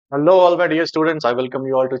Hello, all my dear students. I welcome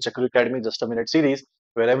you all to Chakru Academy Just a Minute series,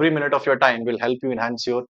 where every minute of your time will help you enhance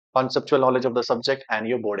your conceptual knowledge of the subject and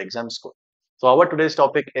your board exam score. So, our today's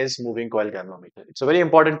topic is moving coil galvanometer. It's a very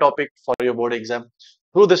important topic for your board exam.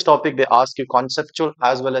 Through this topic, they ask you conceptual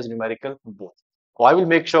as well as numerical both. So, I will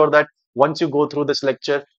make sure that once you go through this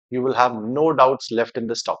lecture, you will have no doubts left in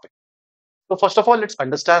this topic. So, first of all, let's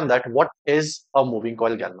understand that what is a moving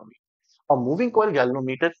coil galvanometer. A moving coil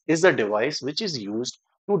galvanometer is a device which is used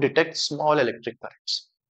to detect small electric currents.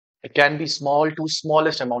 It can be small to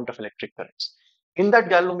smallest amount of electric currents. In that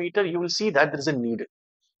galvanometer, you will see that there is a needle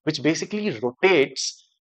which basically rotates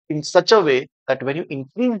in such a way that when you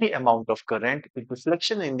increase the amount of current, the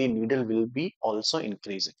deflection in the needle will be also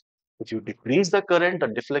increasing. If you decrease the current, the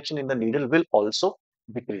deflection in the needle will also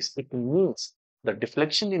decrease. It means the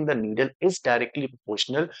deflection in the needle is directly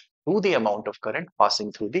proportional to the amount of current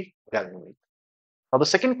passing through the galvanometer. Now, the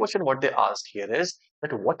second question what they asked here is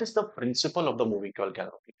that what is the principle of the moving coil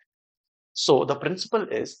galvanometer? So the principle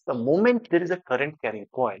is the moment there is a current carrying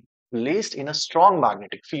coil placed in a strong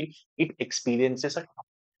magnetic field, it experiences a torque.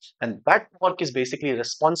 And that torque is basically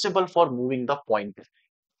responsible for moving the pointer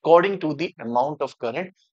according to the amount of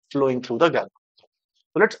current flowing through the galvanometer.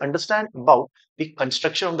 So let's understand about the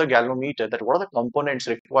construction of the galvanometer, that what are the components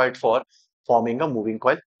required for forming a moving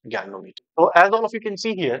coil galvanometer. So as all of you can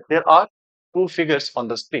see here, there are two figures on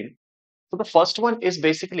the screen. So the first one is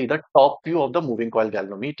basically the top view of the moving coil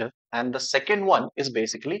galvanometer, and the second one is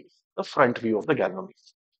basically the front view of the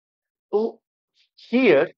galvanometer. So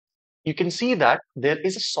here you can see that there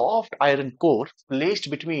is a soft iron core placed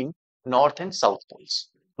between north and south poles.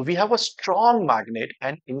 So we have a strong magnet,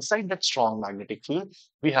 and inside that strong magnetic field,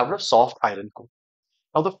 we have a soft iron core.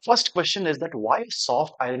 Now the first question is that why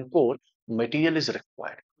soft iron core material is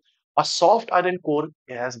required? A soft iron core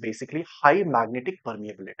has basically high magnetic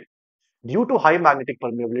permeability. Due to high magnetic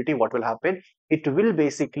permeability, what will happen? It will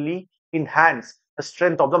basically enhance the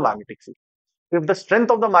strength of the magnetic field. If the strength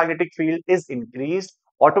of the magnetic field is increased,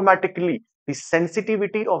 automatically the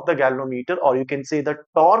sensitivity of the galvanometer, or you can say the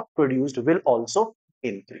torque produced, will also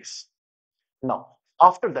increase. Now,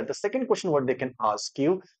 after that, the second question what they can ask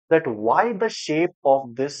you, that why the shape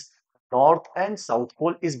of this north and south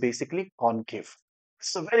pole is basically concave.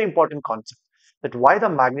 It's a very important concept, that why the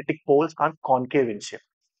magnetic poles are concave in shape.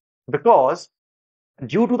 Because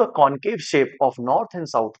due to the concave shape of north and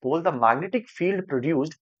south pole, the magnetic field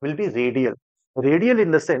produced will be radial. Radial in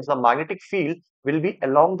the sense the magnetic field will be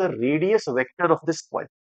along the radius vector of this coil.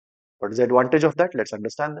 What is the advantage of that? Let's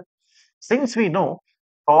understand that. Since we know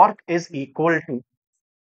torque is equal to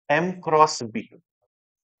M cross B,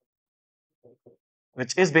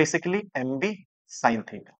 which is basically MB sine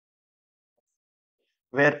theta,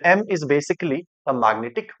 where M is basically the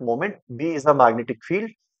magnetic moment, B is the magnetic field,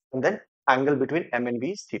 and then angle between M and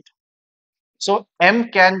B is theta. So M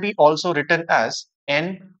can be also written as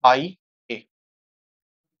NIA.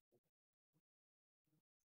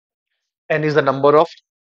 N is the number of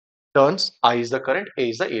turns, I is the current, A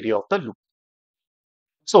is the area of the loop.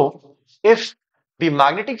 So if the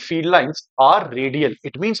magnetic field lines are radial,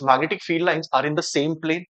 it means magnetic field lines are in the same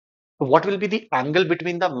plane. So what will be the angle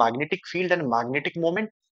between the magnetic field and magnetic moment?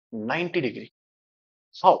 90 degree.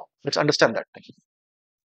 So let's understand that thing.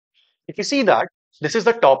 If you see that, this is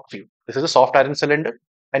the top view. This is a soft iron cylinder,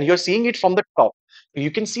 and you're seeing it from the top. You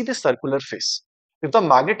can see the circular face. If the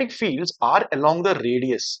magnetic fields are along the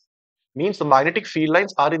radius, means the magnetic field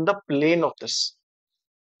lines are in the plane of this.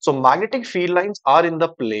 So magnetic field lines are in the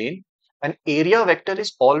plane, and area vector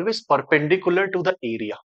is always perpendicular to the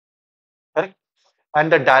area. Correct?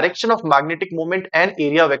 And the direction of magnetic moment and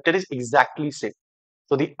area vector is exactly same.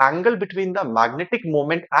 So the angle between the magnetic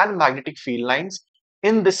moment and magnetic field lines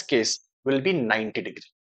in this case will be 90 degree.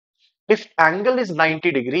 If angle is 90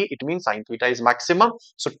 degree, it means sine theta is maximum.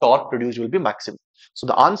 So torque produced will be maximum. So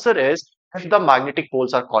the answer is, if the magnetic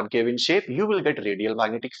poles are concave in shape, you will get radial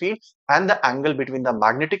magnetic field, and the angle between the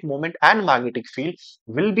magnetic moment and magnetic field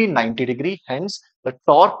will be 90 degree. Hence, the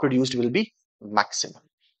torque produced will be maximum.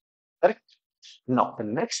 Correct? Now, the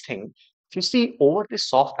next thing, if you see over this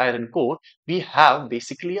soft iron core, we have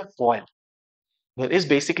basically a coil. There is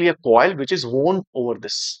basically a coil which is wound over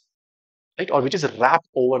this, right? Or which is wrapped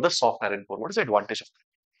over the soft iron core. What is the advantage of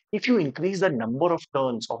that? If you increase the number of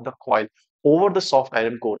turns of the coil over the soft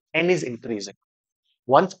iron core, N is increasing.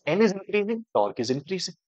 Once N is increasing, torque is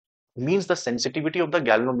increasing. It means the sensitivity of the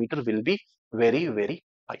galvanometer will be very, very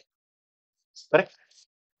high. Correct?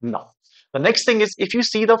 Now, the next thing is, if you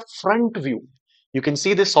see the front view, you can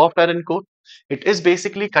see this soft iron core. It is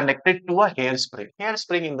basically connected to a hairspring.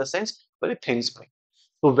 Hairspring in the sense, very thin spring.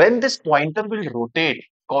 So when this pointer will rotate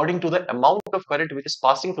according to the amount of current which is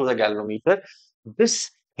passing through the galvanometer, this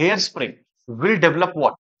hairspring will develop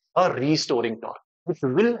what? A restoring torque, which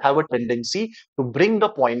will have a tendency to bring the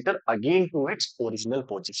pointer again to its original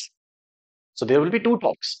position. So there will be two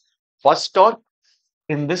torques. First torque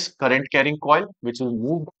in this current carrying coil, which will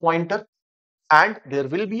move the pointer, and there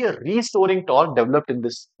will be a restoring torque developed in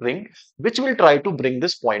this spring, which will try to bring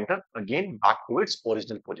this pointer again back to its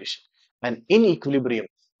original position. And in equilibrium,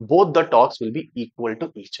 both the torques will be equal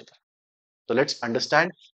to each other. So let's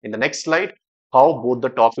understand in the next slide how both the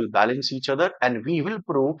torque will balance each other, and we will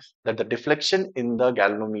prove that the deflection in the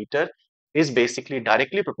galvanometer is basically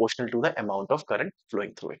directly proportional to the amount of current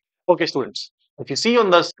flowing through it. Okay, students, if you see on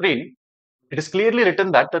the screen, it is clearly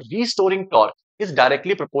written that the restoring torque is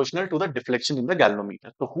directly proportional to the deflection in the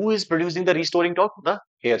galvanometer. So who is producing the restoring torque? The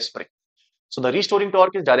hairspring. So the restoring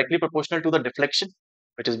torque is directly proportional to the deflection,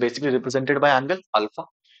 which is basically represented by angle alpha.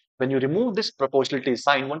 When you remove this proportionality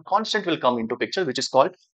sign, one constant will come into picture, which is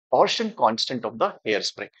called torsion constant of the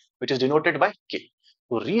hairspring, which is denoted by K.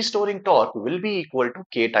 So restoring torque will be equal to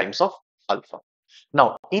K times of alpha.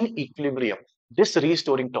 Now, in equilibrium, this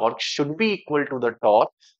restoring torque should be equal to the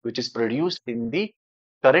torque which is produced in the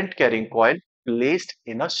current carrying coil placed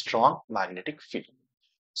in a strong magnetic field.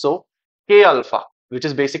 So, K alpha, which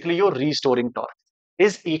is basically your restoring torque,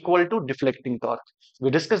 is equal to deflecting torque. We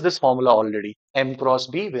discussed this formula already. M cross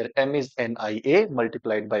B, where M is NIA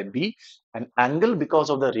multiplied by B, and angle because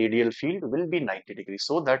of the radial field will be 90 degrees.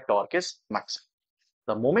 So that torque is maximum.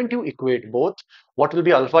 The moment you equate both, what will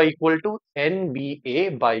be alpha equal to?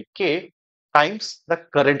 NBA by K times the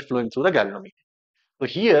current flowing through the galvanometer. So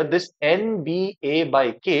here this NBA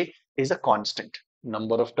by K is a constant.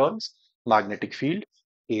 Number of turns, magnetic field,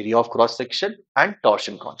 area of cross section, and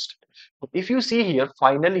torsion constant. If you see here,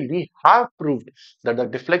 finally we have proved that the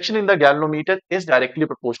deflection in the galvanometer is directly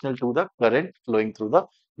proportional to the current flowing through the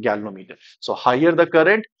galvanometer. So higher the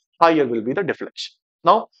current, higher will be the deflection.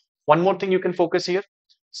 Now, one more thing you can focus here.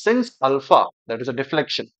 Since alpha, that is a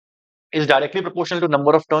deflection, is directly proportional to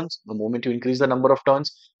number of turns, the moment you increase the number of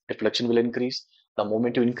turns, deflection will increase. The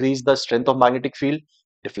moment you increase the strength of magnetic field,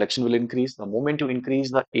 deflection will increase. The moment you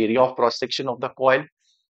increase the area of cross section of the coil,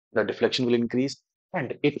 the deflection will increase,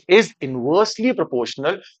 and it is inversely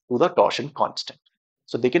proportional to the torsion constant.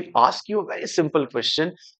 So they can ask you a very simple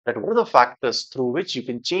question, that what are the factors through which you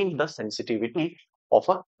can change the sensitivity of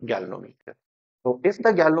a galvanometer. So if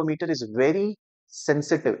the galvanometer is very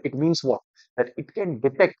sensitive, it means what? That it can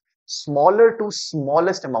detect smaller to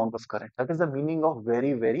smallest amount of current. That is the meaning of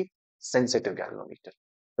very, very sensitive galvanometer.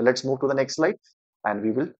 So let's move to the next slide, and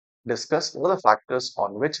we will discuss what are the factors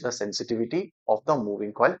on which the sensitivity of the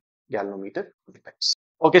moving coil galvanometer depends.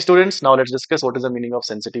 Okay, students, now let's discuss what is the meaning of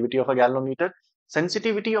sensitivity of a galvanometer.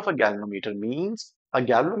 Sensitivity of a galvanometer means a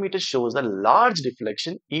galvanometer shows a large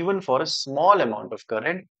deflection even for a small amount of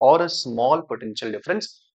current or a small potential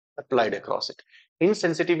difference applied across it. In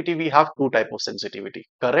sensitivity, we have two types of sensitivity,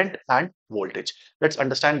 current and voltage. Let's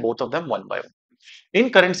understand both of them one by one.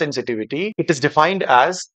 In current sensitivity, it is defined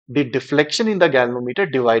as the deflection in the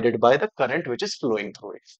galvanometer divided by the current which is flowing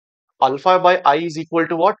through it. Alpha by I is equal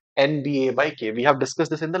to what? NBA by K. We have discussed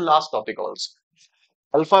this in the last topic also.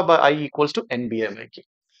 Alpha by I equals to NBA by K.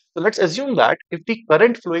 So let's assume that if the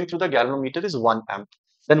current flowing through the galvanometer is 1 amp,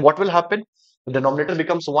 then what will happen? The denominator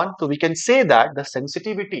becomes 1. So we can say that the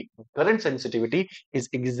sensitivity, current sensitivity, is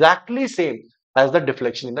exactly same as the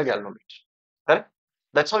deflection in the galvanometer. Correct?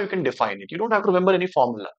 That's how you can define it. You don't have to remember any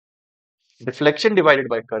formula. Deflection divided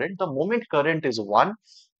by current. The moment current is 1,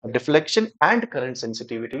 deflection and current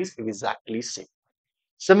sensitivity is exactly same.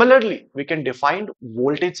 Similarly, we can define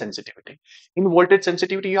voltage sensitivity. In voltage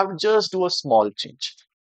sensitivity, you have to just do a small change.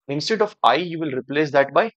 Instead of I, you will replace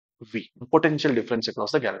that by V, potential difference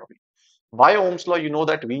across the galvanometer. By Ohm's law, you know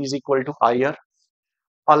that V is equal to IR.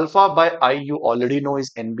 Alpha by I, you already know, is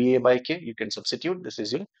NBA by K. You can substitute. This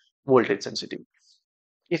is your voltage sensitivity.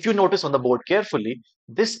 If you notice on the board carefully,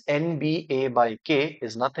 this NBA by K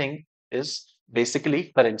is nothing, is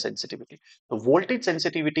basically current sensitivity. The voltage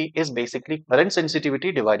sensitivity is basically current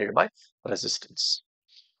sensitivity divided by resistance.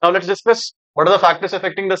 Now let's discuss what are the factors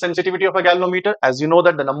affecting the sensitivity of a galvanometer. As you know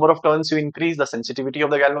that the number of turns you increase, the sensitivity of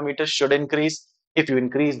the galvanometer should increase. If you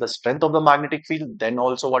increase the strength of the magnetic field, then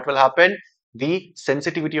also what will happen? The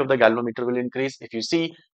sensitivity of the galvanometer will increase. If you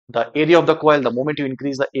see the area of the coil, the moment you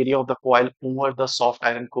increase the area of the coil over the soft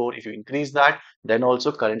iron core, if you increase that, then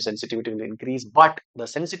also current sensitivity will increase. But the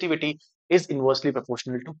sensitivity is inversely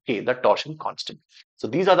proportional to K, the torsion constant. So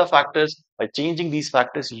these are the factors. By changing these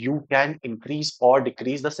factors, you can increase or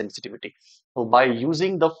decrease the sensitivity. So by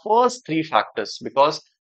using the first three factors, because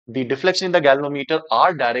the deflection in the galvanometer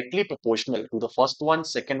are directly proportional to the first one,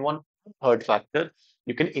 second one, third factor.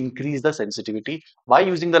 You can increase the sensitivity by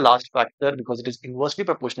using the last factor because it is inversely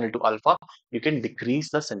proportional to alpha. You can decrease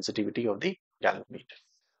the sensitivity of the galvanometer.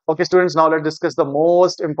 Okay, students, now let's discuss the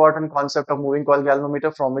most important concept of moving coil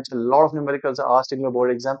galvanometer from which a lot of numericals are asked in your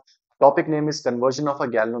board exam. Topic name is conversion of a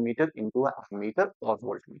galvanometer into an ammeter or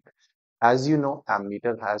voltmeter. As you know,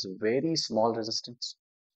 ammeter has very small resistance.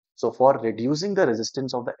 So for reducing the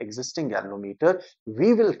resistance of the existing galvanometer,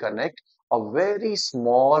 we will connect a very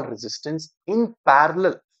small resistance in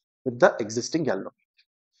parallel with the existing galvanometer.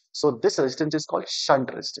 So this resistance is called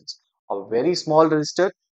shunt resistance, a very small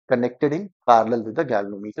resistor connected in parallel with the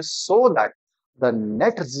galvanometer so that the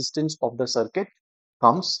net resistance of the circuit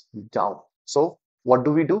comes down. So what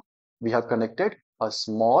do? We have connected a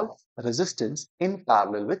small resistance in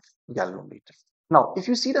parallel with galvanometer. Now, if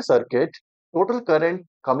you see the circuit, total current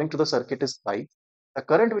coming to the circuit is I. The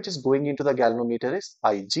current which is going into the galvanometer is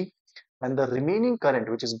Ig, and the remaining current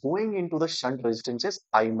which is going into the shunt resistance is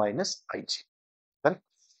I minus Ig. Correct?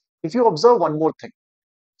 If you observe one more thing,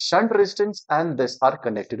 shunt resistance and this are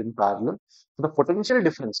connected in parallel. So the potential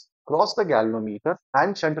difference across the galvanometer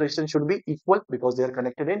and shunt resistance should be equal because they are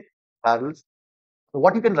connected in parallel. So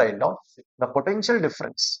what you can write down, the potential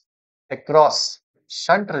difference across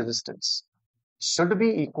shunt resistance should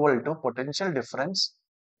be equal to potential difference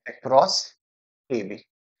across AB.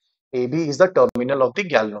 AB is the terminal of the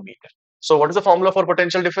galvanometer. So what is the formula for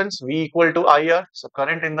potential difference? V equal to IR. So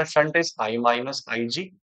current in the shunt is I minus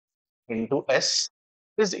Ig into S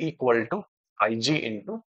is equal to Ig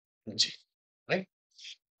into G. Right?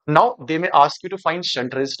 Now they may ask you to find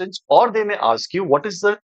shunt resistance, or they may ask you what is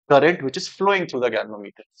the current which is flowing through the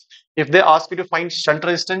galvanometer. If they ask you to find shunt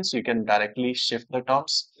resistance, you can directly shift the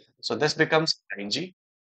terms. So this becomes Ig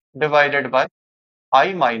divided by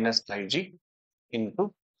I minus Ig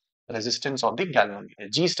into resistance of the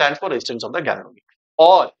galvanometer. G stands for resistance of the galvanometer.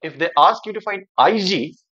 Or if they ask you to find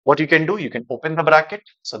Ig, what you can do, you can open the bracket.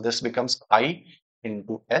 So this becomes I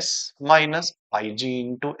into S minus Ig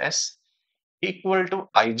into S equal to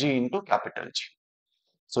Ig into capital G.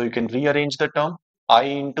 So you can rearrange the term I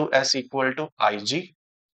into S equal to Ig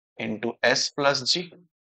into S plus G.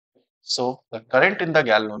 So the current in the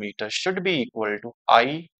galvanometer should be equal to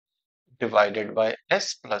I divided by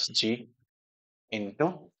S plus G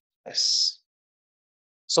into S.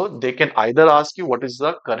 So they can either ask you what is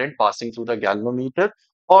the current passing through the galvanometer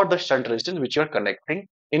or the shunt resistance which you are connecting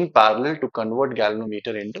in parallel to convert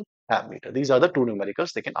galvanometer into ammeter. These are the two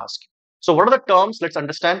numericals they can ask you. So what are the terms? Let's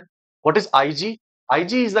understand what is Ig.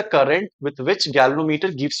 Ig is the current with which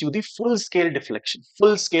galvanometer gives you the full scale deflection.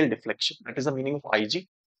 Full scale deflection. That is the meaning of Ig.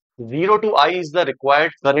 0 to I is the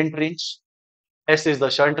required current range. S is the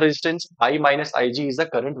shunt resistance. I minus Ig is the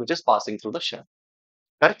current which is passing through the shunt.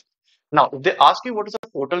 Correct? Now, if they ask you what is the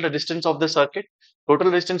total resistance of the circuit,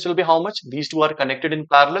 total resistance will be how much? These two are connected in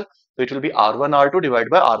parallel. So it will be R1, R2 divided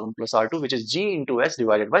by R1 plus R2, which is G into S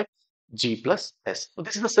divided by G plus S. So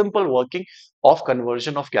this is the simple working of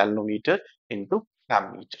conversion of galvanometer into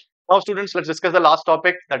ammeter. Now, students, let's discuss the last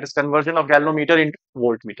topic, that is conversion of galvanometer into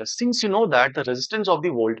voltmeter. Since you know that the resistance of the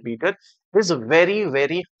voltmeter is very,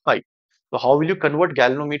 very high. So how will you convert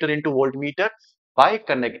galvanometer into voltmeter? By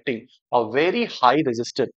connecting a very high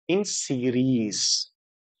resistor in series.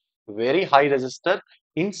 Very high resistor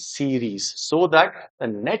in series so that the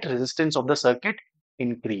net resistance of the circuit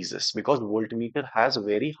increases because voltmeter has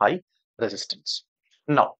very high resistance.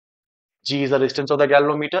 Now, G is the resistance of the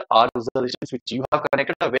galvanometer, R is the resistance which you have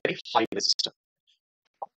connected a very high resistor.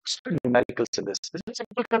 Numericals in this. This is a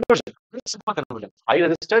simple conversion. Very simple conversion. High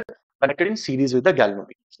resistor connected in series with the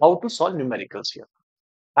galvanometer. How to solve numericals here?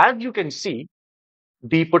 As you can see,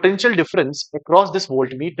 the potential difference across this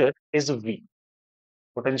voltmeter is V.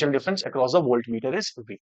 Potential difference across the voltmeter is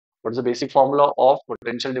V. What is the basic formula of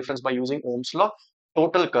potential difference by using Ohm's law?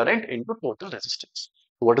 Total current into total resistance.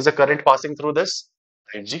 What is the current passing through this?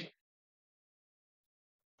 Ig.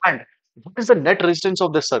 And what is the net resistance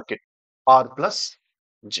of the circuit? R plus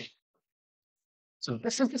G. So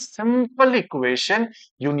this is the simple equation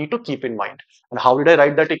you need to keep in mind. And how did I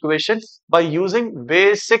write that equation? By using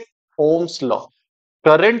basic Ohm's law.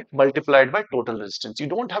 Current multiplied by total resistance. You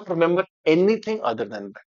don't have to remember anything other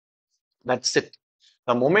than that. That's it.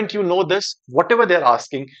 The moment you know this, whatever they're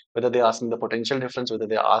asking, whether they're asking the potential difference, whether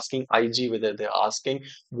they're asking Ig, whether they're asking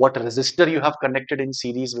what resistor you have connected in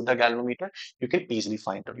series with the galvanometer, you can easily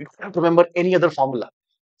find out. You don't have to remember any other formula.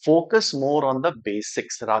 Focus more on the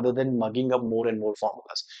basics rather than mugging up more and more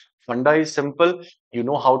formulas. Funda is simple. You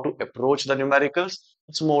know how to approach the numericals.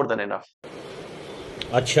 It's more than enough.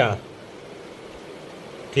 अच्छा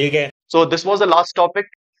ठीक है. So this was the last topic.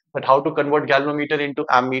 that how to convert galvanometer into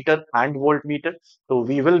ammeter and voltmeter. So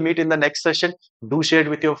we will meet in the next session. Do share it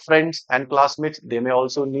with your friends and classmates. They may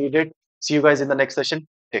also need it. See you guys in the next session.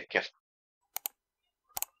 Take care.